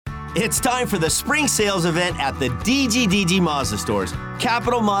It's time for the spring sales event at the DGDG Mazda stores.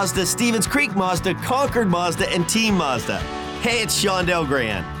 Capital Mazda, Stevens Creek Mazda, Concord Mazda, and Team Mazda. Hey, it's Sean Del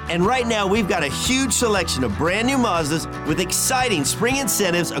Gran. And right now, we've got a huge selection of brand new Mazdas with exciting spring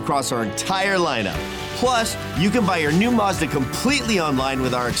incentives across our entire lineup. Plus, you can buy your new Mazda completely online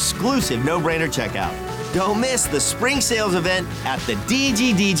with our exclusive no-brainer checkout. Don't miss the spring sales event at the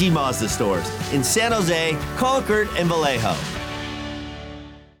DGDG Mazda stores in San Jose, Concord, and Vallejo.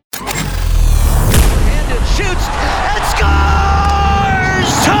 And it shoots and scores!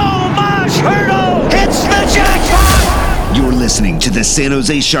 Tomas Hertl hits the jackpot! You're listening to the San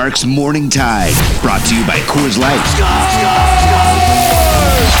Jose Sharks Morning Tide, brought to you by Coors Light. Scores!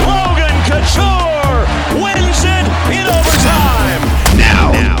 Logan Couture wins it in overtime!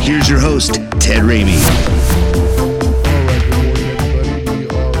 Now, here's your host, Ted Ramey. All right, good morning, everybody. We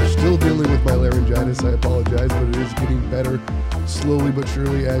are still dealing with my laryngitis. I apologize, but it is getting better slowly but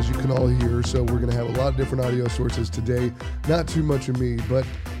surely, as you can all hear. So we're going to have a lot of different audio sources today. Not too much of me, but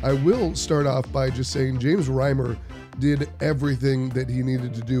I will start off by just saying James Reimer did everything that he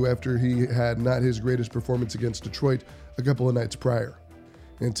needed to do after he had not his greatest performance against Detroit a couple of nights prior.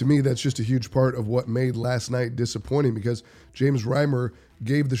 And to me, that's just a huge part of what made last night disappointing, because James Reimer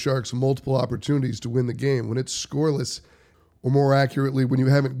gave the Sharks multiple opportunities to win the game. When it's scoreless, or more accurately, when you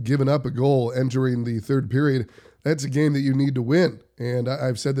haven't given up a goal entering the third period, that's a game that you need to win. And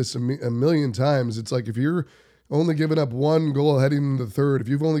I've said this a million times. It's like if you're only giving up one goal heading into the third, if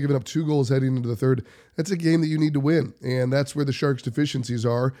you've only given up 2 goals heading into the third, that's a game that you need to win. And that's where the Sharks' deficiencies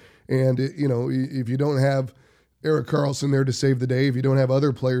are. And, if you don't have Erik Karlsson there to save the day, if you don't have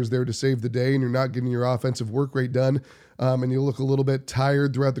other players there to save the day, and you're not getting your offensive work rate done, and you look a little bit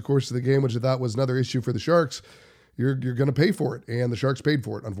tired throughout the course of the game, which I thought was another issue for the Sharks, you're going to pay for it. And the Sharks paid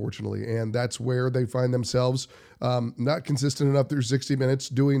for it, unfortunately. And that's where they find themselves not consistent enough through 60 minutes,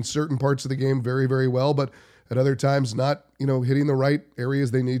 doing certain parts of the game very, very well, but at other times not, hitting the right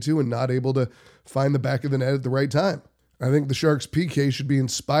areas they need to and not able to find the back of the net at the right time. I think the Sharks' PK should be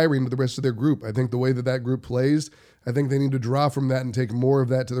inspiring to the rest of their group. I think the way that group plays, I think they need to draw from that and take more of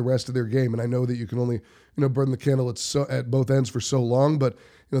that to the rest of their game. And I know that you can only, burn the candle at both ends for so long, but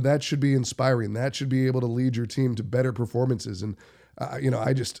that should be inspiring. That should be able to lead your team to better performances. And I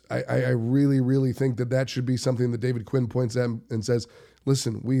really, really think that should be something that David Quinn points at and says,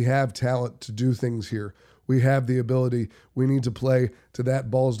 listen, we have talent to do things here. We have the ability. We need to play to that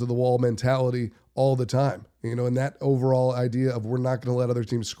balls to the wall mentality all the time. And that overall idea of we're not going to let other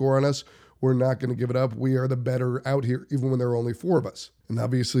teams score on us. We're not going to give it up. We are the better out here, even when there are only 4 of us. And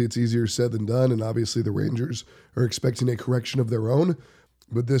obviously it's easier said than done. And obviously the Rangers are expecting a correction of their own.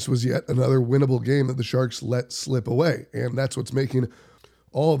 But this was yet another winnable game that the Sharks let slip away. And that's what's making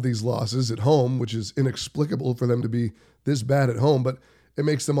all of these losses at home, which is inexplicable for them to be this bad at home, but it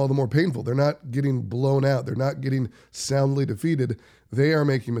makes them all the more painful. They're not getting blown out. They're not getting soundly defeated. They are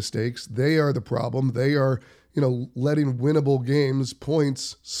making mistakes. They are the problem. They are, letting winnable games,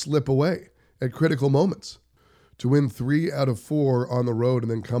 points slip away at critical moments. To win 3 out of 4 on the road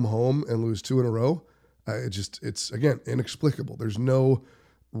and then come home and lose 2 in a row, it's again, inexplicable. There's no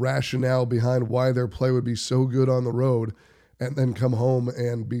rationale behind why their play would be so good on the road and then come home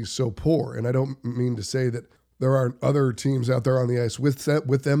and be so poor. And I don't mean to say that there aren't other teams out there on the ice with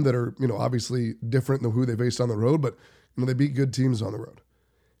them that are, obviously different than who they faced on the road, but they beat good teams on the road.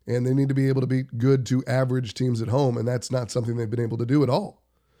 And they need to be able to beat good to average teams at home, and that's not something they've been able to do at all.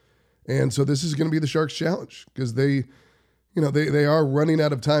 And so this is going to be the Sharks' challenge, because they are running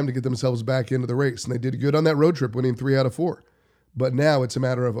out of time to get themselves back into the race. And they did good on that road trip, winning 3 out of 4. But now it's a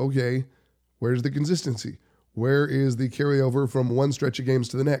matter of, okay, where's the consistency? Where is the carryover from one stretch of games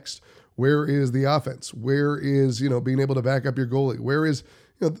to the next? Where is the offense? Where is, being able to back up your goalie? Where is,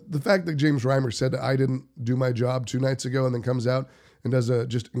 the fact that James Reimer said I didn't do my job 2 nights ago and then comes out and does a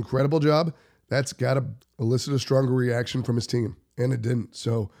just incredible job, that's got to elicit a stronger reaction from his team. And it didn't.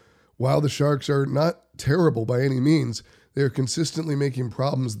 So while the Sharks are not terrible by any means, they're consistently making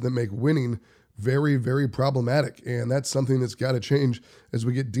problems that make winning very, very problematic. And that's something that's got to change as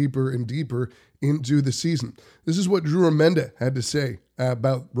we get deeper and deeper into the season. This is what Drew Remenda had to say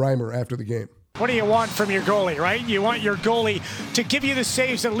about Reimer after the game. What do you want from your goalie, right? You want your goalie to give you the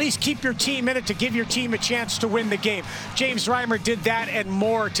saves, at least keep your team in it, to give your team a chance to win the game. James Reimer did that and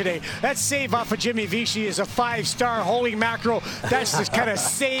more today. That save off of Jimmy Vichy is a 5-star. Holy mackerel, that's the kind of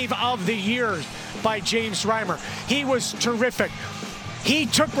save of the year by James Reimer. He was terrific. He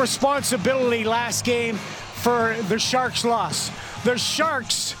took responsibility last game for the Sharks' loss. The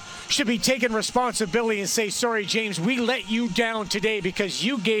Sharks should be taking responsibility and say, sorry, James, we let you down today because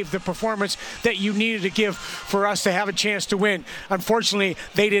you gave the performance that you needed to give for us to have a chance to win. Unfortunately,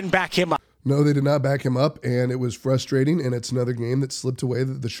 they didn't back him up. No, they did not back him up, and it was frustrating, and it's another game that slipped away.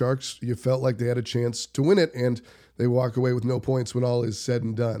 The Sharks, you felt like they had a chance to win it, and they walk away with no points when all is said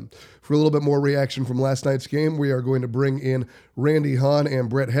and done. For a little bit more reaction from last night's game, we are going to bring in Randy Hahn and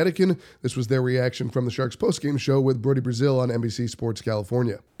Brett Hedican. This was their reaction from the Sharks postgame show with Brody Brazil on NBC Sports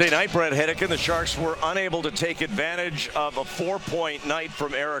California. Monday night, Brett Hedican, the Sharks were unable to take advantage of a 4-point night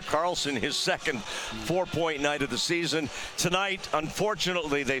from Erik Karlsson, his second 4-point night of the season. Tonight,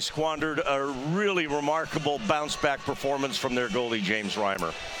 unfortunately, they squandered a really remarkable bounce-back performance from their goalie, James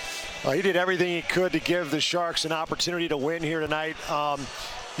Reimer. He did everything he could to give the Sharks an opportunity to win here tonight.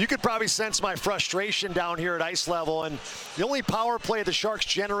 You could probably sense my frustration down here at ice level, and the only power play the Sharks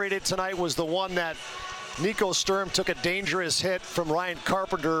generated tonight was the one that Nico Sturm took a dangerous hit from Ryan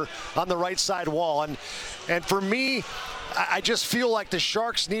Carpenter on the right side wall. And for me, I just feel like the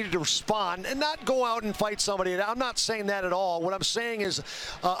Sharks needed to respond and not go out and fight somebody. I'm not saying that at all. What I'm saying is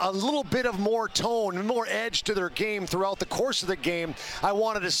a little bit of more tone and more edge to their game throughout the course of the game I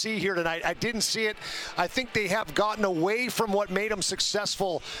wanted to see here tonight. I didn't see it. I think they have gotten away from what made them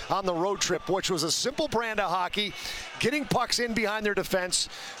successful on the road trip, which was a simple brand of hockey, getting pucks in behind their defense,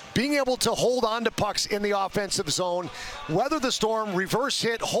 being able to hold on to pucks in the offensive zone, weather the storm, reverse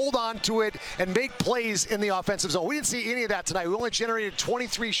hit, hold on to it, and make plays in the offensive zone. We didn't see any of that tonight. We only generated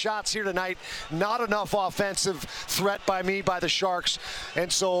 23 shots here tonight. Not enough offensive threat by the Sharks. And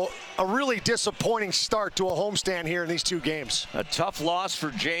so a really disappointing start to a homestand here in these two games. A tough loss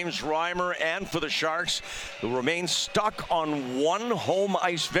for James Reimer and for the Sharks, who remain stuck on one home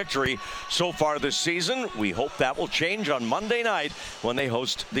ice victory so far this season. We hope that will change on Monday night when they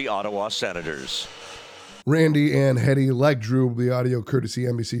host the Ottawa Senators. Randy and Hetty, like Drew, the audio courtesy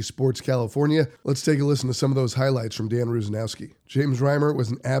NBC Sports California. Let's take a listen to some of those highlights from Dan Rusanowski. James Reimer was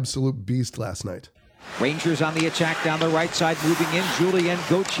an absolute beast last night. Rangers on the attack down the right side, moving in. Julien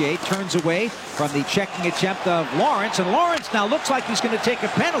Gauthier turns away from the checking attempt of Lawrence, and Lawrence now looks like he's going to take a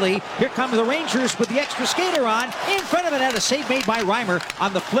penalty. Here comes the Rangers with the extra skater on. In front of it, had a save made by Reimer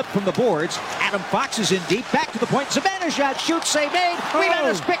on the flip from the boards. Adam Fox is in deep, back to the point. Zibanejad shoots, save made. Rebound,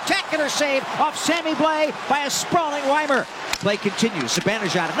 a spectacular save off Sammy Blais by a sprawling Reimer. Play continues.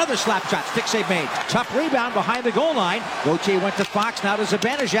 Zibanejad, another slap shot, stick save made. Tough rebound behind the goal line. Gauthier went to Fox, now to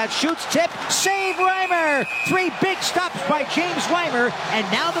Zibanejad, shoots, tip, save Reimer. 3 big stops by James Reimer, and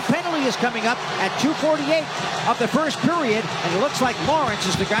now the penalty is coming up at 2:48 of the first period, and it looks like Lawrence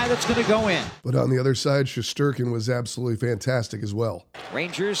is the guy that's going to go in. But on the other side, Shesterkin was absolutely fantastic as well.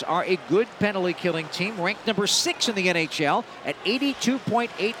 Rangers are a good penalty-killing team, ranked number 6 in the NHL at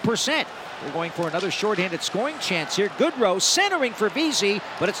 82.8%. We're going for another shorthanded scoring chance here. Goodrow centering for Vesey,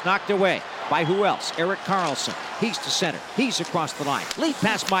 but it's knocked away. By who else? Erik Karlsson. He's to center. He's across the line. Lead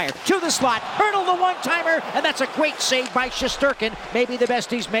pass Meyer to the slot. Hurdle the one-timer, and that's a great save by Shesterkin. Maybe the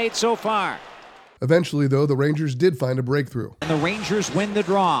best he's made so far. Eventually, though, the Rangers did find a breakthrough. And the Rangers win the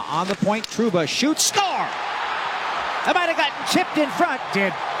draw. On the point, Trouba shoots, score! That might have gotten tipped in front.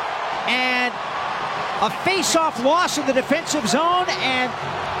 Did. And a face-off loss in the defensive zone, and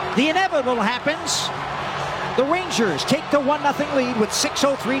the inevitable happens. The Rangers take the 1-0 lead with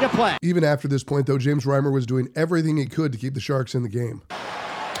 6:03 to play. Even after this point, though, James Reimer was doing everything he could to keep the Sharks in the game.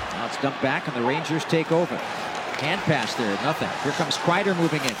 Now it's dumped back, and the Rangers take over. Hand pass there, nothing. Here comes Kreider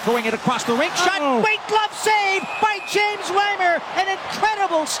moving in, throwing it across the rink. Shot, great glove save by James Reimer. An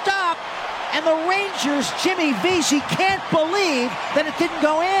incredible stop. And the Rangers, Jimmy Vesey, can't believe that it didn't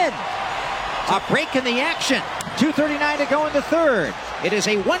go in. A break in the action. 2:39 to go in the third. It is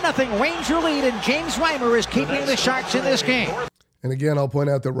a 1-0 Ranger lead, and James Reimer is keeping the Sharks in this game. And again, I'll point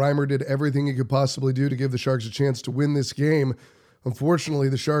out that Reimer did everything he could possibly do to give the Sharks a chance to win this game. Unfortunately,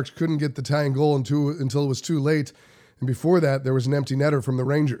 the Sharks couldn't get the tying goal until it was too late. And before that, there was an empty netter from the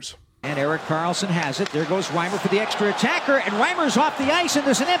Rangers. And Erik Karlsson has it. There goes Reimer for the extra attacker, and Reimer's off the ice, and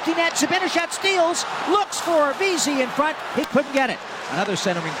there's an empty net. Zibanejad steals, looks for Vesey in front. He couldn't get it. Another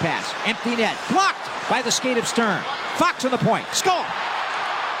centering pass. Empty net. Blocked by the skate of Stern. Fox on the point. Score!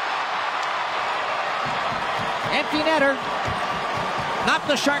 Empty netter. Not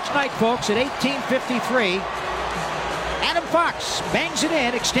the Sharks' night, folks, at 18:53. Adam Fox bangs it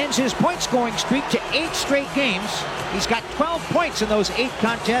in, extends his point-scoring streak to 8 straight games. He's got 12 points in those 8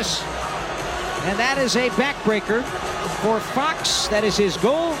 contests. And that is a backbreaker for Fox. That is his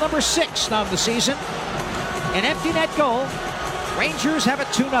goal number 6 on the season. An empty net goal. Rangers have a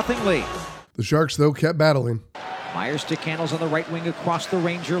 2-0 lead. The Sharks, though, kept battling. Myers to Candles on the right wing across the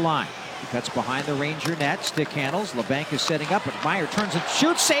Ranger line. He cuts behind the Ranger net. Stick handles. LeBanc is setting up, but Meyer turns and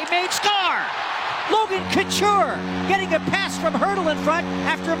shoots. Save made. Score! Logan Couture getting a pass from Hurdle in front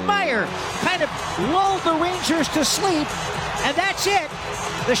after Meyer kind of lulled the Rangers to sleep. And that's it.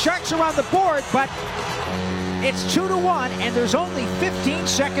 The Sharks are on the board, but it's 2-1, and there's only 15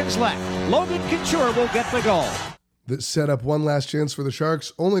 seconds left. Logan Couture will get the goal. That set up one last chance for the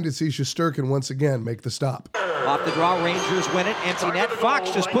Sharks, only to see Shesterkin once again make the stop. Off the draw, Rangers win it. Empty net.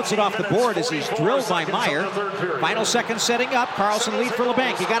 Fox just puts it off the board as he's drilled by Meyer. Final seconds setting up. Carlson lead for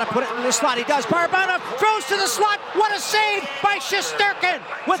LeBanc. You got to put it into the slot. He does. Barabanov throws to the slot. What a save by Shesterkin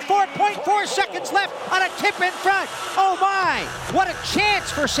with 4.4 seconds left on a tip in front. Oh my! What a chance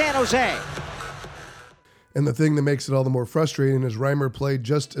for San Jose. And the thing that makes it all the more frustrating is Reimer played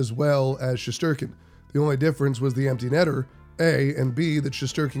just as well as Shesterkin. The only difference was the empty netter, A, and B, that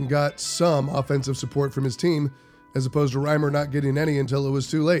Shesterkin got some offensive support from his team, as opposed to Reimer not getting any until it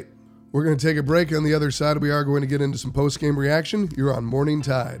was too late. We're going to take a break. On the other side, we are going to get into some post-game reaction. You're on Morning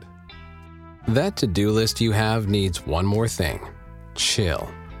Tide. That to-do list you have needs one more thing. Chill.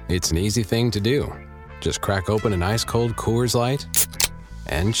 It's an easy thing to do. Just crack open an ice-cold Coors Light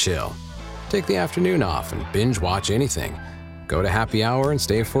and chill. Take the afternoon off and binge watch anything. Go to happy hour and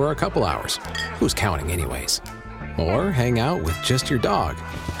stay for a couple hours. Who's counting anyways? Or hang out with just your dog,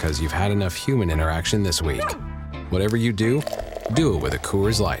 because you've had enough human interaction this week. Whatever you do, do it with a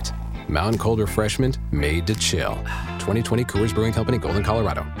Coors Light. Mountain Cold Refreshment made to chill. 2020 Coors Brewing Company, Golden,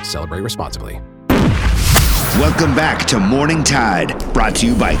 Colorado. Celebrate responsibly. Welcome back to Morning Tide, brought to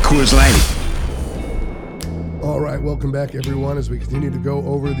you by Coors Light. All right, welcome back, everyone, as we continue to go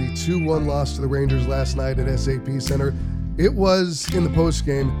over the 2-1 loss to the Rangers last night at SAP Center. It was, in the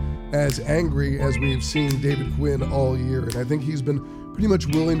postgame, as angry as we've seen David Quinn all year, and I think he's been pretty much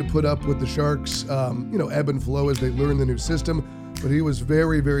willing to put up with the Sharks, ebb and flow as they learn the new system, but he was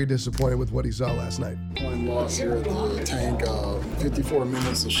very, very disappointed with what he saw last night. One loss here at the Tank, 54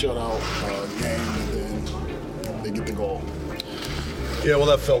 minutes of shutout game, and then they get the goal. Yeah, well,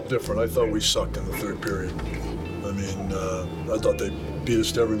 that felt different. I thought we sucked in the third period. I mean, I thought they beat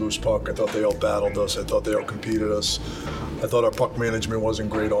us to every loose puck. I thought they out-battled us. I thought they out-competed us. I thought our puck management wasn't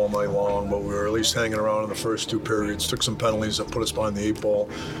great all night long, but we were at least hanging around in the first two periods, took some penalties that put us behind the 8 ball.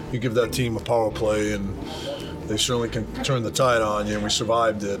 You give that team a power play, and they certainly can turn the tide on you, and we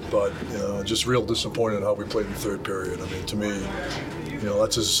survived it, but just real disappointed how we played in the third period. I mean, to me,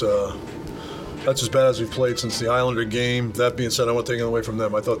 that's as bad as we've played since the Islander game. That being said, I want to take it away from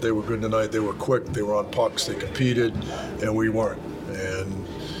them. I thought they were good tonight. They were quick. They were on pucks. They competed, and we weren't. And,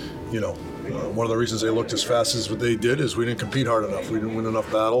 one of the reasons they looked as fast as they did is we didn't compete hard enough. We didn't win enough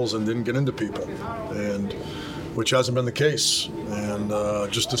battles and didn't get into people, and which hasn't been the case. And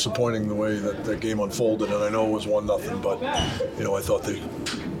just disappointing the way that game unfolded. And I know it was 1-0, but, I thought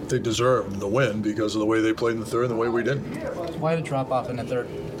they deserved the win because of the way they played in the third and the way we didn't. Why did it drop off in the third?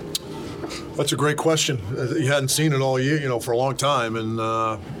 That's a great question. You hadn't seen it all year, for a long time, and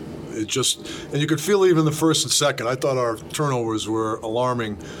you could feel even the first and second. I thought our turnovers were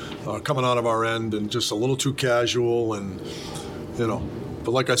alarming, coming out of our end, and just a little too casual, and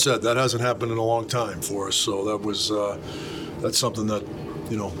But like I said, that hasn't happened in a long time for us. So that's something that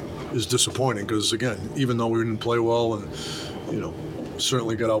is disappointing because again, even though we didn't play well and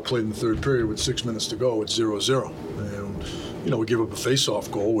certainly got outplayed in the third period with 6 minutes to go, it's 0-0. And, we give up a face-off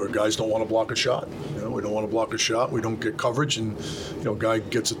goal where guys don't want to block a shot. We don't want to block a shot. We don't get coverage, and, guy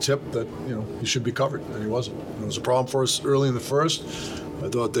gets a tip that, he should be covered, and he wasn't. It was a problem for us early in the first. I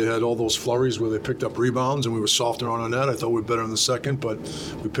thought they had all those flurries where they picked up rebounds, and we were softer on our net. I thought we were better in the second, but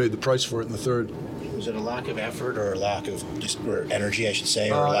we paid the price for it in the third. Was it a lack of effort or a lack of or energy, I should say?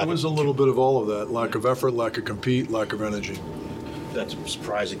 It was a little bit of all of that. Lack of effort, lack of compete, lack of energy. That's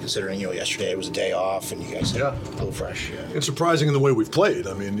surprising considering, yesterday was a day off and you guys are a little fresh. Yeah. It's surprising in the way we've played.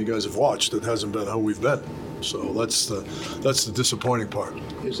 I mean, you guys have watched. It hasn't been how we've been. So that's the disappointing part.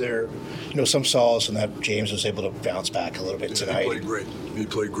 Is there, some solace in that James was able to bounce back a little bit tonight? He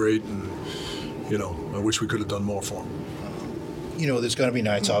played great, and, I wish we could have done more for him. There's going to be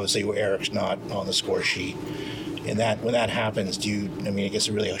nights, obviously, where Eric's not on the score sheet. And when that happens, I guess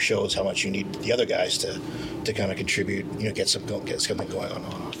it really shows how much you need the other guys to kind of contribute, get something going on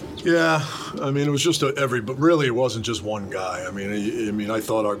offense. Yeah, it was just but really it wasn't just one guy. I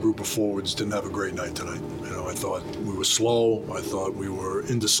thought our group of forwards didn't have a great night tonight. I thought we were slow. I thought we were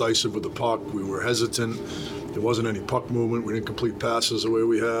indecisive with the puck. We were hesitant. There wasn't any puck movement. We didn't complete passes the way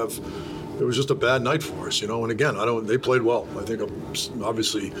we have. It was just a bad night for us, And again, they played well. I think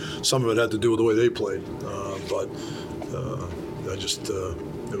obviously some of it had to do with the way they played, but I just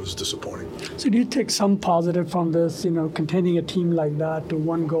it was disappointing. So do you take some positive from this, containing a team like that to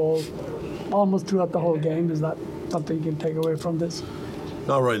one goal almost throughout the whole game? Is that something you can take away from this?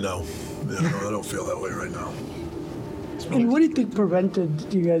 Not right now. Yeah, no, I don't feel that way right now. And what do you think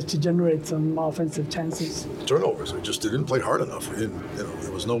prevented you guys to generate some offensive chances? Turnovers. We didn't play hard enough. We didn't,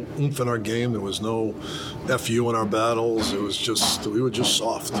 there was no oomph in our game. There was no FU in our battles. It was just, we were just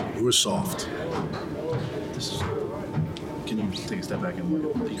soft. We were soft. Can you take a step back and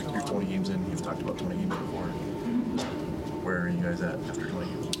look at your 20 games in? You've talked about 20 games before. Where are you guys at after 20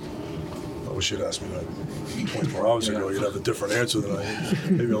 games? I wish you'd asked me that 24 hours ago. You'd have a different answer than I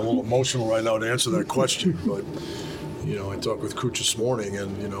am. Maybe I'm a little emotional right now to answer that question, but I talked with Cooch this morning,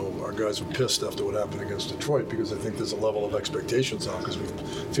 and our guys are pissed after what happened against Detroit because I think there's a level of expectations now because we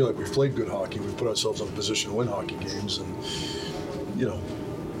feel like we've played good hockey. We've put ourselves in a position to win hockey games, and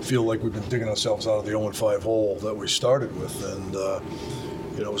feel like we've been digging ourselves out of the 0-5 hole that we started with. And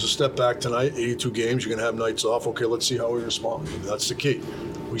it was a step back tonight. 82 games, you're gonna have nights off. Okay, let's see how we respond. That's the key.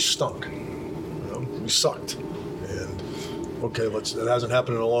 We stunk. We sucked, and okay, it hasn't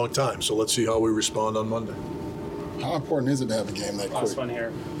happened in a long time. So let's see how we respond on Monday. How important is it to have a game that quick? Last one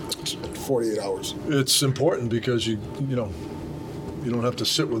here. 48 hours. It's important because you don't have to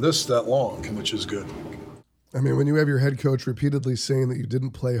sit with this that long, which is good. I mean, when you have your head coach repeatedly saying that you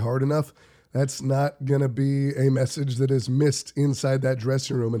didn't play hard enough, that's not going to be a message that is missed inside that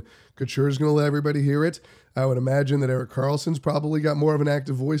dressing room. And Couture's going to let everybody hear it. I would imagine that Erik Karlsson's probably got more of an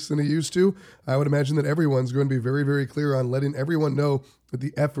active voice than he used to. I would imagine that everyone's going to be very, very clear on letting everyone know that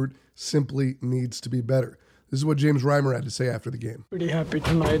the effort simply needs to be better. This is what James Reimer had to say after the game. Pretty happy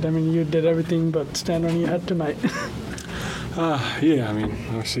tonight. I mean, you did everything but stand on your head tonight. Yeah, I mean,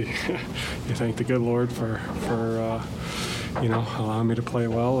 obviously, you thank the good Lord for allowing me to play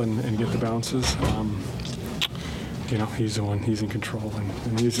well and get the bounces. He's the one, he's in control,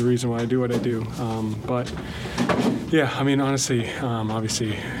 and he's the reason why I do what I do. But, yeah, I mean, honestly,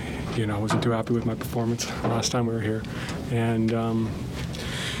 obviously, I wasn't too happy with my performance last time we were here. And,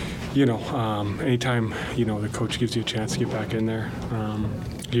 anytime, the coach gives you a chance to get back in there,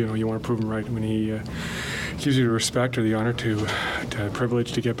 you want to prove him right when he gives you the respect or the honor to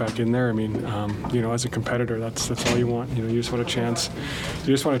privilege to get back in there. I mean, as a competitor, that's all you want. You just want a chance. You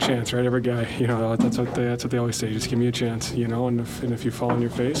just want a chance, right? Every guy, that's what they always say. Just give me a chance, and if you fall on your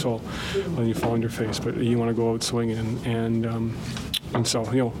face, well, then you fall on your face. But you want to go out swinging, and so,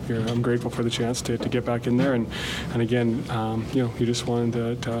 I'm grateful for the chance to get back in there. And again, you just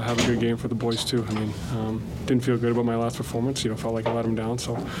wanted to have a good game for the boys, too. I mean, didn't feel good about my last performance. Felt like I let them down.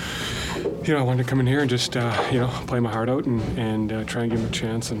 So, I wanted to come in here and just, play my heart out and try and give them a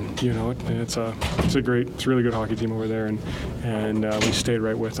chance. And, it's a really good hockey team over there. And we stayed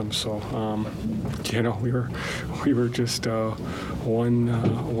right with them. So, we were just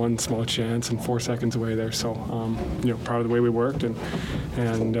one small chance and 4 seconds away there. So, proud of the way we worked and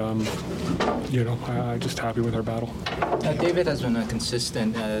I'm just happy with our battle. David has been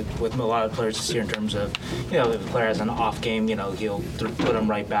consistent with a lot of players this year in terms of, if a player has an off game, he'll put him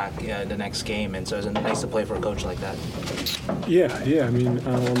right back the next game, and so it's nice to play for a coach like that. Yeah. I mean,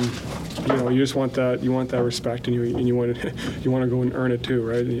 you just want that. You want that respect, and you want to go and earn it too,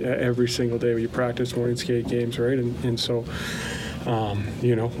 right? Every single day when you practice morning skate games, right? And so.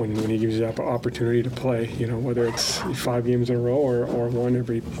 When he gives you that opportunity to play, whether it's 5 games in a row or one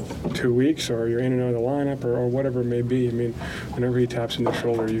every 2 weeks, or you're in and out of the lineup or whatever it may be. I mean, whenever he taps in the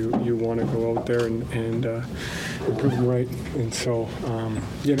shoulder, you want to go out there and prove him right. And so,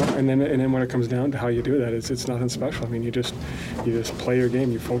 and then when it comes down to how you do that, it's nothing special. I mean, you just play your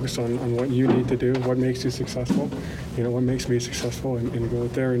game. You focus on what you need to do, what makes you successful, what makes me successful, and go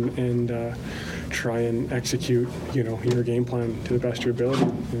out there and try and execute, your game plan to the best of your ability,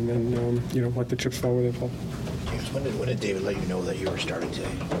 and then, let the chips fall where they fall. James, when did David let you know that you were starting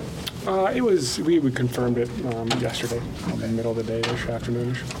today? We confirmed it yesterday, in the middle of the day,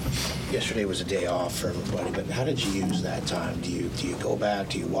 afternoon-ish. Yesterday was a day off for everybody, but how did you use that time? Do you go back?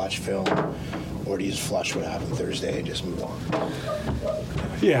 Do you watch film? Or do you just flush what happened Thursday and just move on?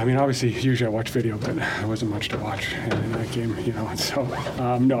 Yeah, I mean, obviously, usually I watch video, but there wasn't much to watch in that game, So,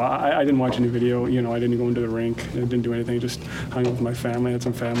 no, I didn't watch any video. I didn't go into the rink. I didn't do anything. Just hung out with my family. I had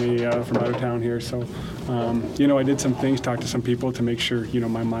some family from out of town here. So, I did some things, talked to some people to make sure,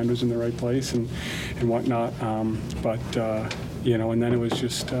 my mind was in the right place and whatnot. But and then it was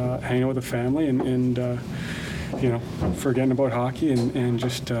just hanging out with the family and forgetting about hockey and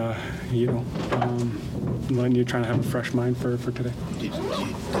just, letting you try to have a fresh mind for today. Did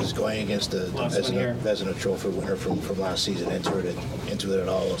does going against the Vezina Trophy winner from last season enter it at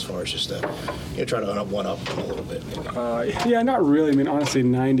all as far as just try to one-up them a little bit? Yeah, not really. I mean, honestly,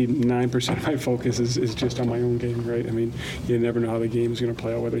 99% of my focus is just on my own game, right? I mean, you never know how the game is going to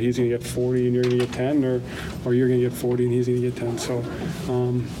play out, whether he's going to get 40 and you're going to get 10, or you're going to get 40 and he's going to get 10. So,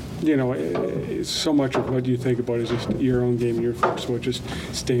 so much of what you think about is just your own game and your focus about just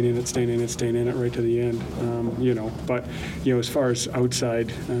staying in it right to the end. But as far as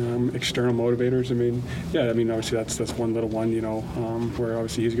outside external motivators, obviously that's one little one, where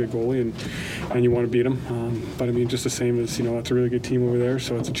obviously he's a good goalie and you want to beat him. But I mean, just the same as that's a really good team over there,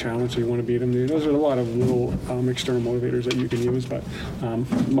 so it's a challenge. So you want to beat them. Those are a lot of little external motivators that you can use, but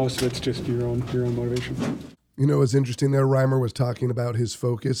most of it's just your own motivation. It's interesting there. Reimer was talking about his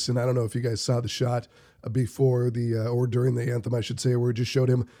focus, and I don't know if you guys saw the shot before or during the anthem, I should say, where it just showed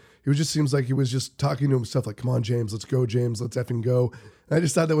him. He just seems like he was just talking to himself, like, "Come on, James, let's go, James, let's effing go." And I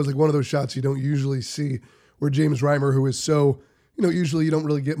just thought that was like one of those shots you don't usually see, where James Reimer, who is so, usually you don't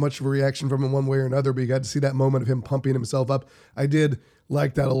really get much of a reaction from him one way or another, but you got to see that moment of him pumping himself up. I did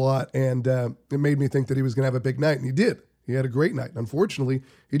like that a lot, and it made me think that he was going to have a big night, and he did. He had a great night. Unfortunately,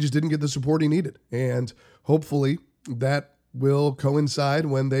 he just didn't get the support he needed. And hopefully that will coincide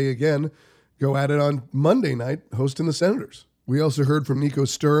when they again go at it on Monday night hosting the Senators. We also heard from Nico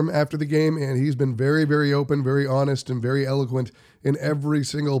Sturm after the game, and he's been very, very open, very honest, and very eloquent in every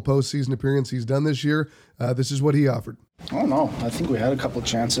single postseason appearance he's done this year. This is what he offered. I don't know. I think we had a couple of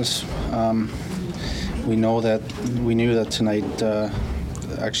chances. We knew that tonight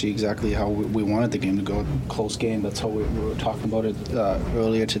actually exactly how we wanted the game to go. Close game. That's how we were talking about it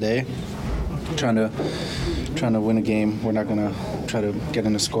earlier today. Trying to win a game. We're not going to try to get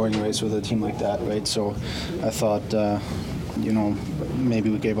in a scoring race with a team like that, right? So I thought, maybe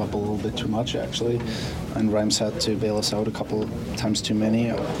we gave up a little bit too much, actually, and Reims had to bail us out a couple times too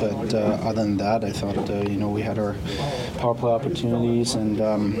many. But other than that, I thought, we had our power play opportunities, and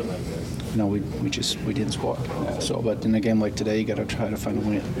we didn't score. But in a game like today, you got to try to find a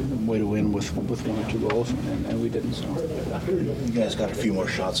way to win with one or two goals, and we didn't. So you guys got a few more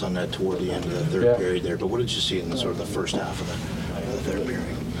shots on that toward the end of the third period there. But what did you see in the sort of the first half of the third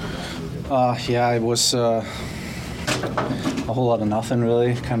period? It was a whole lot of nothing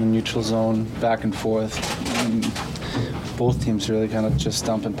really. Kind of neutral zone, back and forth. Both teams really kind of just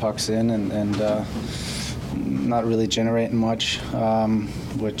dumping pucks in and not really generating much,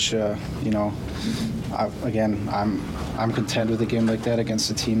 which I'm content with a game like that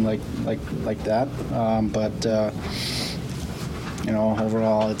against a team like that. But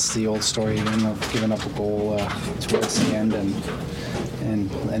overall, it's the old story of giving up a goal towards the end and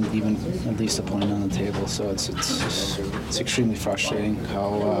even at least a point on the table. So it's extremely frustrating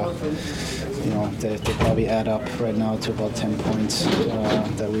how they probably add up right now to about 10 points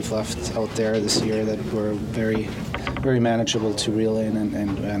that we've left out there this year that were very, very manageable to reel in,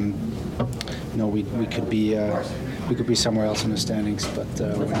 and we could be somewhere else in the standings, but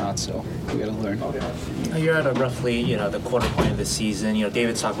we're not. So we got to learn. You're at roughly the quarter point of the season.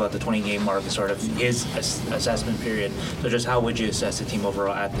 David's talked about the 20-game mark as sort of his assessment period. So just how would you assess the team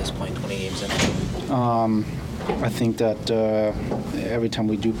overall at this point, 20 games in? I think that every time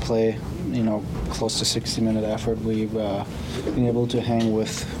we do play, close to 60-minute effort, we've been able to hang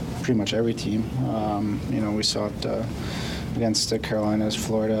with pretty much every team. We saw it against the Carolinas,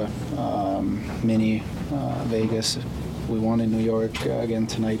 Florida, Mini, Vegas. We won in New York again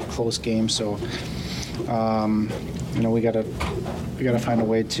tonight, close game. So, we gotta find a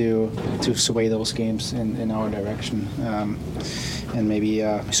way to sway those games in our direction, and maybe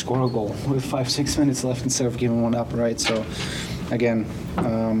score a goal with 5-6 minutes left instead of giving one up. Right. So, again.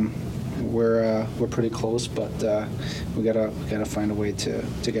 We're pretty close, but we gotta find a way to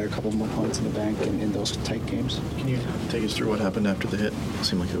get a couple more points in the bank in those tight games. Can you take us through what happened after the hit? It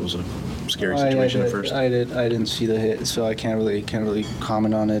seemed like it was a scary situation at first. I didn't see the hit, so I can't really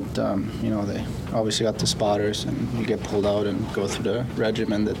comment on it. They obviously got the spotters, and you get pulled out and go through the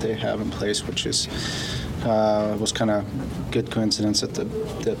regimen that they have in place, which is. Was kind of good coincidence that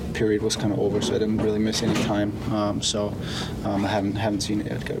the period was kind of over, so I didn't really miss any time. I haven't seen it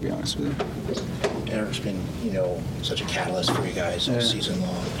yet, got to be honest with you. Eric's been, such a catalyst for you guys all season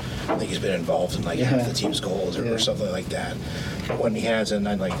long. I think he's been involved in half the team's goals or something like that. When he has a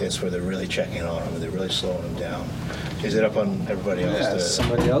night like this where they're really checking on him, they're really slowing him down, is it up on everybody else? Yeah,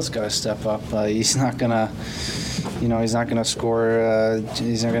 somebody else got to step up. He's not gonna. He's not going to score.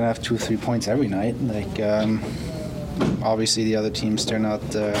 He's not going to have 2-3 points every night. Obviously, the other teams, they're not.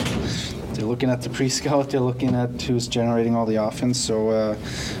 They're looking at the pre-scout. They're looking at who's generating all the offense. So, a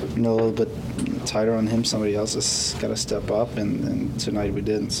little bit tighter on him. Somebody else has got to step up, and tonight we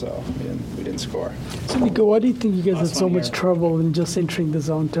didn't, so we didn't score. So, Nico, why do you think you guys had so much trouble in just entering the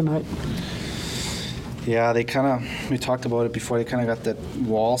zone tonight? Yeah, we talked about it before, they kind of got that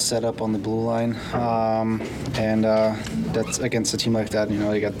wall set up on the blue line. And that's against a team like that,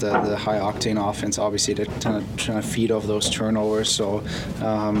 they got the high-octane offense. Obviously, they're trying to feed off those turnovers. So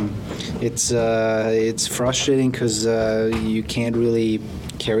it's frustrating because you can't really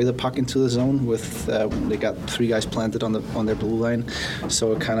carry the puck into the zone with they got 3 guys planted on their blue line,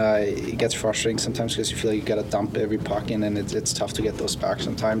 so it gets frustrating sometimes because you feel like you got to dump every puck in, and it's tough to get those back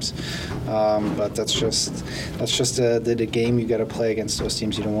sometimes. But that's just the game you got to play against those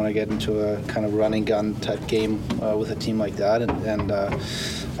teams. You don't want to get into a kind of running gun type game with a team like that, and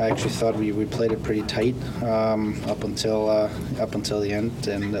I actually thought we played it pretty tight up until the end,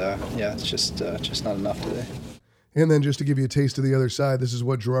 and it's just not enough today. And then just to give you a taste of the other side, this is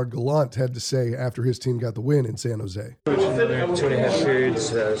what Gerard Gallant had to say after his team got the win in San Jose. Another 2.5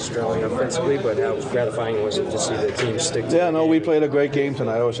 periods struggling offensively, but how gratifying was it to see the team stick together? Yeah, no, we played a great game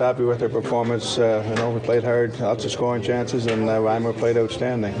tonight. I was happy with their performance. We played hard, lots of scoring chances, and Reimer played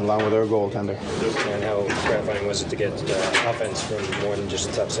outstanding, along with our goaltender. And how gratifying was it to get offense from more than just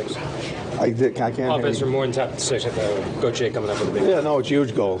the top 6? I can't. Offense from more than top 6 with Gauthier coming up with a big Yeah, no, it's a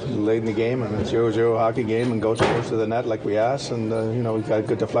huge goal. Late in the game, and it's 0-0 hockey game, and Gauthier to the net like we asked, and we got a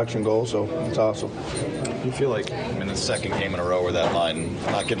good deflection goal, so it's awesome. You feel like in the second game in a row where that line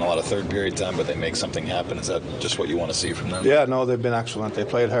not getting a lot of third period time, but they make something happen? Is that just what you want to see from them? Yeah, no, they've been excellent. They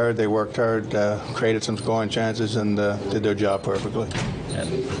played hard, they worked hard, created some scoring chances, and did their job perfectly.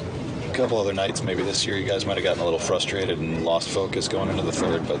 And a couple other nights maybe this year you guys might have gotten a little frustrated and lost focus going into the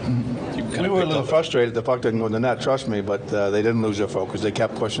third, but you kind of were a little frustrated. The puck didn't go in the net, trust me, but they didn't lose their focus. They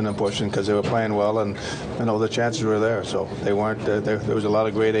kept pushing and pushing because they were playing well, and the chances were there. So they weren't. There was a lot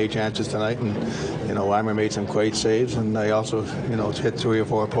of grade A chances tonight, and Reimer made some great saves, and they also hit 3 or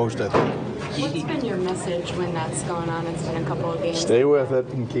 4 posts, I think. What's been your message when that's going on? It's been a couple of games. Stay with it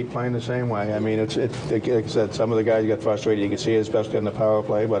and keep playing the same way. I mean, it's like I said, some of the guys get frustrated. You can see it, especially in the power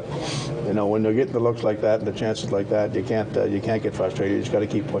play. But when they're getting the looks like that and the chances like that, you can't get frustrated. You just got to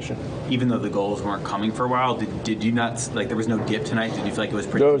keep pushing. Even though the goals weren't coming for a while, did you not there was no dip tonight? Did you feel like it was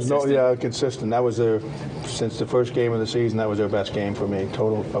pretty? There was consistent? consistent. That was since the first game of the season. That was their best game for me,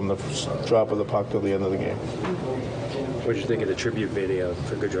 total from the drop of the puck till the end of the game. What did you think of the tribute video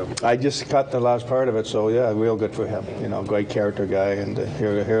for Gaudreau? I just cut the last part of it, so yeah, real good for him. Great character guy, and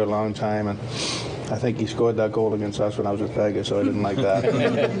here a long time, and I think he scored that goal against us when I was with Vegas, so I didn't like that.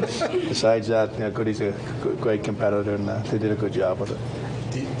 Besides that, he's a great competitor, and they did a good job with it.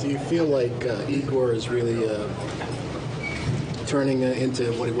 Do you feel like Igor is really turning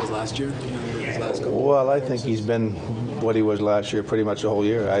into what he was last year? His last couple? Well, I think he's been what he was last year, pretty much the whole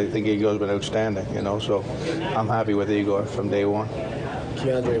year. I think Igor's been outstanding, so I'm happy with Igor from day one.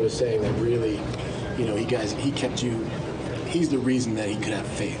 Keandre was saying that really, he kept you. He's the reason that he could have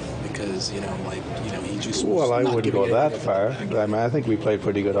faith because he just. Well, I wouldn't go that far. I mean, I think we played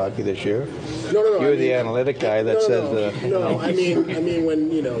pretty good hockey this year. No. You're the analytic guy that says. No, I mean when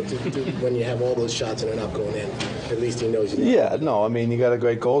when you have all those shots and they're not going in, at least he knows. Yeah, no, I mean you got a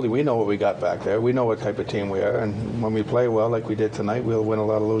great goalie. We know what we got back there. We know what type of team we are, and when we play well like we did tonight, we'll win a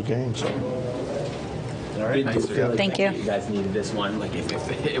lot of those games. So. All right. Thank you. You guys needed this one,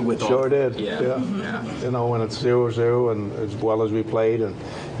 Sure did. Yeah. When it's 0-0 and as well as we played, and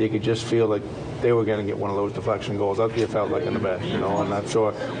you could just feel like they were going to get one of those deflection goals. That's what you felt like in the bench, and I'm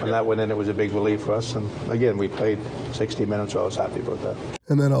sure when that went in, it was a big relief for us. And again, we played 60 minutes, so I was happy about that.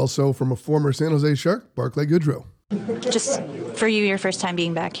 And then also from a former San Jose Shark, Barclay Goodrow. Just for you, your first time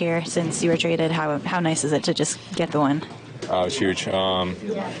being back here since you were traded, how nice is it to just get the win? It's huge.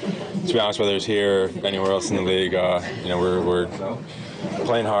 To be honest, whether it's here or anywhere else in the league, we're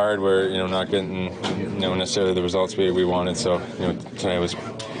playing hard. We're not getting necessarily the results we wanted. So tonight was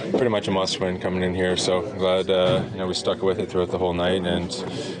pretty much a must-win coming in here. So glad we stuck with it throughout the whole night, and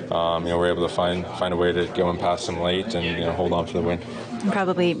we're able to find a way to go and pass them late and hold on for the win.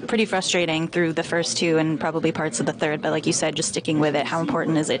 Probably pretty frustrating through the first 2 and probably parts of the third, but like you said, just sticking with it. How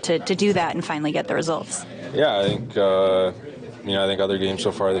important is it to do that and finally get the results? Yeah, I think I think other games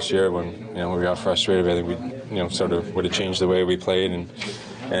so far this year when we got frustrated, I think we sort of would have changed the way we played, and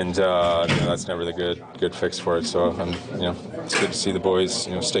that's never the good fix for it. So it's good to see the boys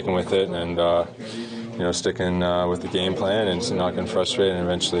sticking with it and sticking with the game plan and not getting frustrated, and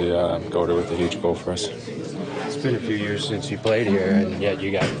eventually go to with a huge goal for us. It's been a few years since you played here, and yet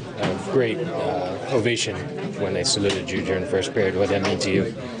you got a great ovation when they saluted you during the first period. What did that mean to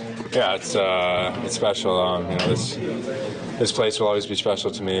you? Yeah, it's special. This place will always be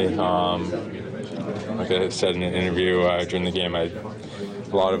special to me. like I said in an interview during the game, a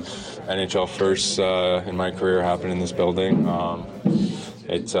lot of NHL firsts in my career happened in this building.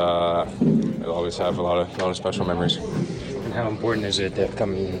 It'll always have a lot of special memories. And how important is it that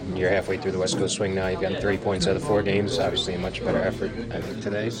you're halfway through the West Coast swing now? You've gotten 3 points out of 4 games. Obviously, a much better effort than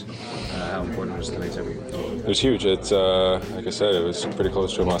today's. How important was tonight's effort? It was huge. It's like I said, it was pretty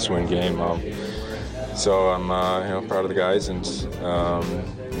close to a must-win game. So I'm proud of the guys, and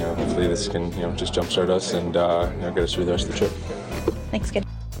hopefully this can just jumpstart us and get us through the rest of the trip. Thanks, kid.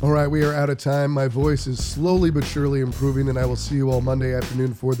 All right, we are out of time. My voice is slowly but surely improving, and I will see you all Monday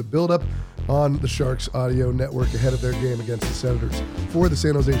afternoon for the build-up on the Sharks Audio Network ahead of their game against the Senators. For the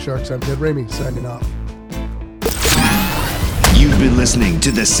San Jose Sharks, I'm Ted Ramey, signing off. You've been listening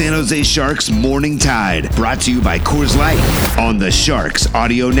to the San Jose Sharks Morning Tide, brought to you by Coors Light on the Sharks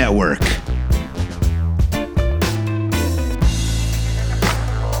Audio Network.